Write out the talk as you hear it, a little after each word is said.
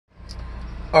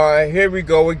All right, here we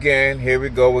go again. Here we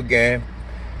go again.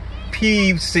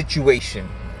 Peeved situation.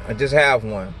 I just have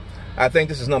one. I think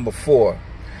this is number 4.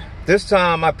 This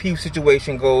time, my peeved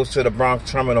situation goes to the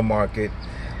Bronx terminal market,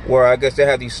 where I guess they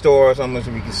have these stores. I don't know if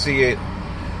you can see it.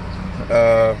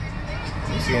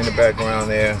 You see in the background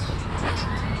there.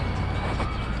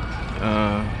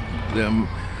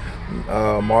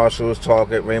 Marshall's,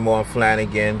 Target, Rainbow and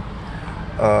Flanagan,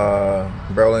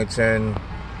 Burlington,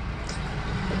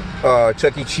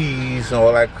 Chuck E. Cheese, and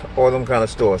all them kind of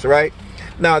stores, right?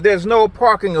 Now, there's no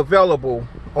parking available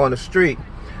on the street.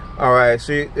 All right,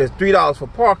 so it's $3 for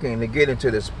parking to get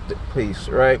into this place,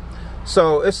 right?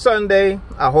 So it's Sunday.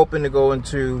 I'm hoping to go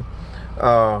into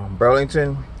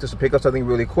Burlington just to pick up something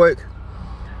really quick.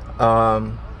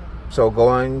 So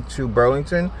going to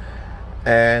Burlington,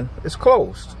 and it's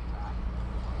closed.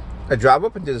 I drive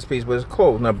up into this place, but it's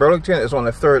closed. Now, Burlington is on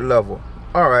the 3rd level.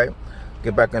 All right,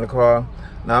 get back in the car.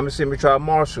 Now, I'm going to see me try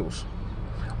Marshall's.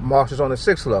 Marshall's on the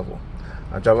 6th level.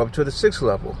 I drive up to the 6th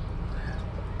level.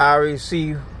 I already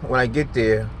see when I get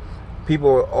there, people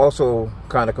are also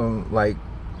kind of like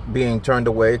being turned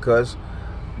away because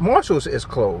Marshall's is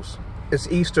closed. It's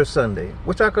Easter Sunday,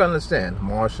 which I can understand.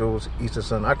 Marshall's, Easter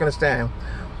Sunday. I can understand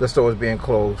the stores being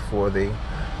closed for the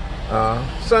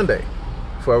Sunday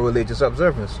for a religious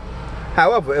observance.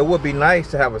 However, it would be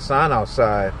nice to have a sign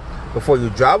outside before you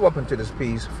drive up into this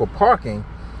piece for parking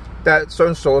that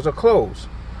certain stores are closed.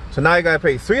 So now you got to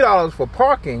pay $3 for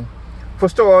parking for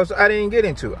stores I didn't get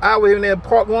into. I was even there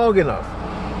parked long enough.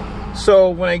 So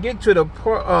when I get to the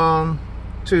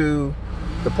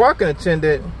parking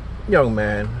attendant, young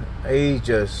man, he's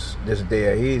just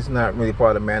there. He's not really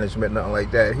part of management, nothing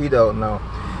like that. He don't know.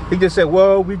 He just said,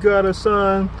 well, we got a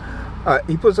sign.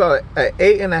 He puts out an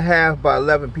 8.5 by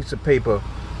 11 piece of paper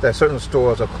that certain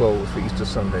stores are closed for Easter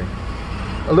Sunday.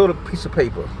 A little piece of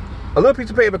paper. A little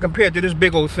piece of paper compared to this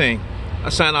big old thing.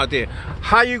 A sign out there.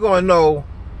 How you gonna know,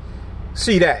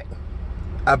 see that?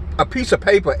 A piece of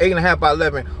paper, 8.5 by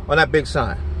 11 on that big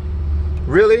sign.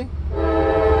 Really?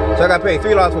 So I gotta pay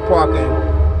 $3 for parking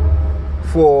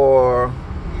for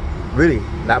really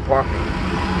not parking.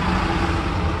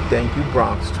 Thank you,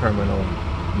 Bronx Terminal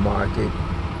Market.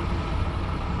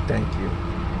 Thank you.